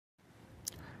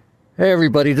Hey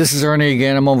everybody, this is Ernie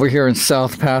again. I'm over here in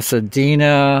South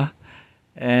Pasadena,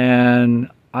 and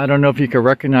I don't know if you can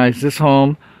recognize this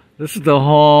home. This is the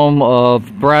home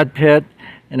of Brad Pitt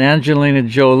and Angelina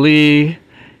Jolie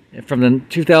from the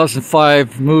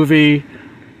 2005 movie.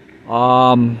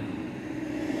 Oh,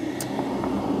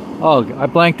 I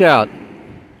blanked out.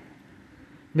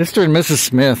 Mr. and Mrs.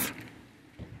 Smith.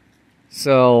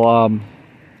 So,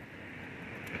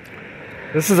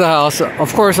 this is a house.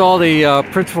 Of course, all the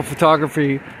principal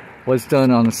photography was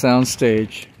done on the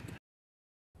soundstage.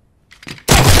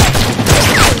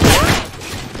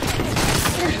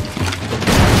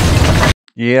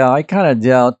 Yeah, I kind of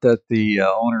doubt that the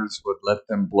owners would let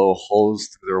them blow holes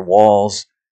through their walls,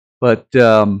 but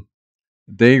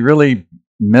they really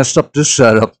messed up this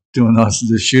setup doing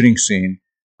the shooting scene.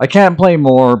 I can't play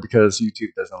more because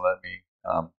YouTube doesn't let me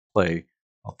play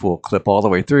a full clip all the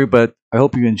way through, but I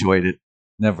hope you enjoyed it.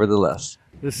 Nevertheless,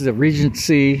 this is a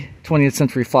Regency 20th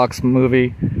Century Fox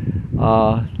movie.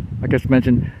 Like I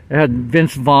mentioned, it had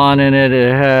Vince Vaughn in it.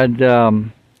 It had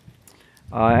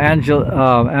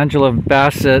Angela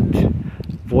Bassett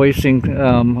voicing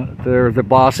the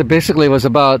boss. It basically was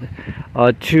about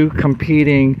two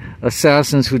competing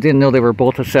assassins who didn't know they were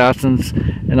both assassins,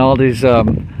 and all these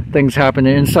things happened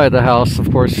inside the house,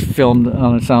 of course, filmed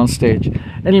on a soundstage.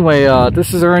 Anyway,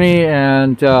 this is Ernie,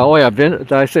 and oh yeah,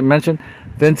 did I mention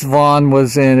Vince Vaughn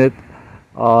was in it,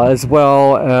 as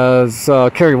well as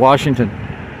Kerry Washington.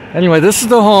 Anyway, this is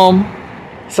the home,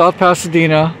 South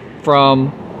Pasadena,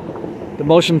 from the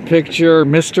motion picture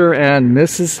Mr. and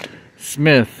Mrs.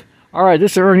 Smith. All right,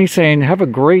 this is Ernie saying have a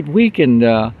great week and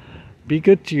be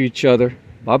good to each other.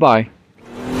 Bye-bye.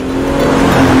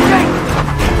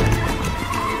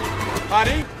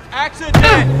 Honey, accident!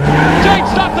 Jane,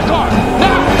 stop the car!